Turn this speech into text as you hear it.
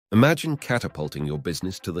Imagine catapulting your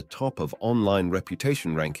business to the top of online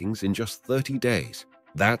reputation rankings in just 30 days.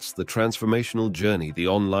 That's the transformational journey the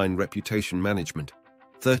Online Reputation Management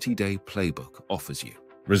 30-Day Playbook offers you.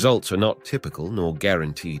 Results are not typical nor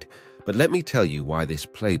guaranteed, but let me tell you why this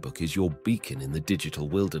playbook is your beacon in the digital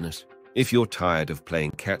wilderness. If you're tired of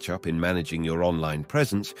playing catch-up in managing your online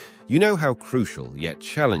presence, you know how crucial yet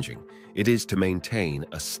challenging it is to maintain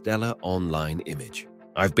a stellar online image.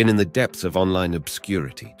 I've been in the depths of online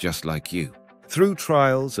obscurity, just like you. Through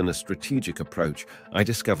trials and a strategic approach, I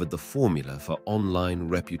discovered the formula for online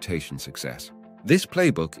reputation success. This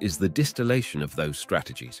playbook is the distillation of those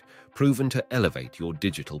strategies, proven to elevate your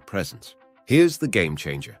digital presence. Here's the game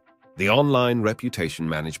changer: the Online Reputation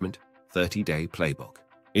Management 30-Day Playbook.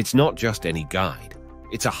 It's not just any guide.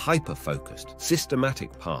 It's a hyper-focused,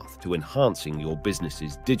 systematic path to enhancing your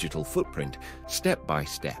business's digital footprint step by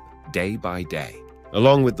step, day by day.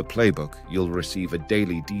 Along with the playbook, you'll receive a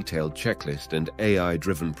daily detailed checklist and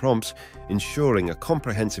AI-driven prompts, ensuring a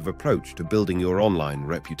comprehensive approach to building your online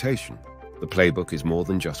reputation. The playbook is more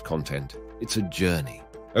than just content. It's a journey.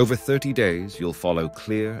 Over 30 days, you'll follow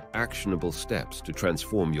clear, actionable steps to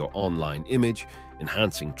transform your online image,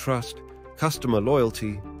 enhancing trust, customer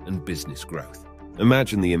loyalty, and business growth.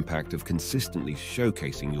 Imagine the impact of consistently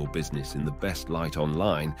showcasing your business in the best light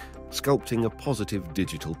online, sculpting a positive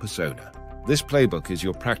digital persona. This playbook is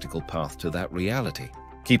your practical path to that reality.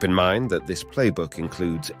 Keep in mind that this playbook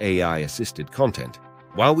includes AI-assisted content.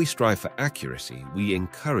 While we strive for accuracy, we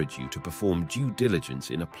encourage you to perform due diligence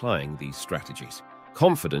in applying these strategies.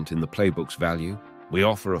 Confident in the playbook's value, we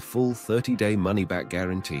offer a full 30-day money-back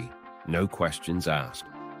guarantee. No questions asked.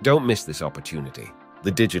 Don't miss this opportunity. The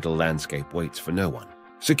digital landscape waits for no one.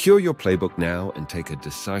 Secure your playbook now and take a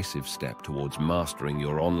decisive step towards mastering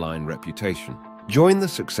your online reputation. Join the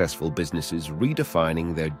successful businesses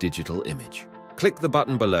redefining their digital image. Click the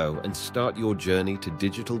button below and start your journey to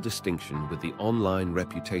digital distinction with the Online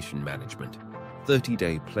Reputation Management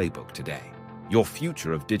 30-Day Playbook today. Your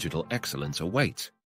future of digital excellence awaits.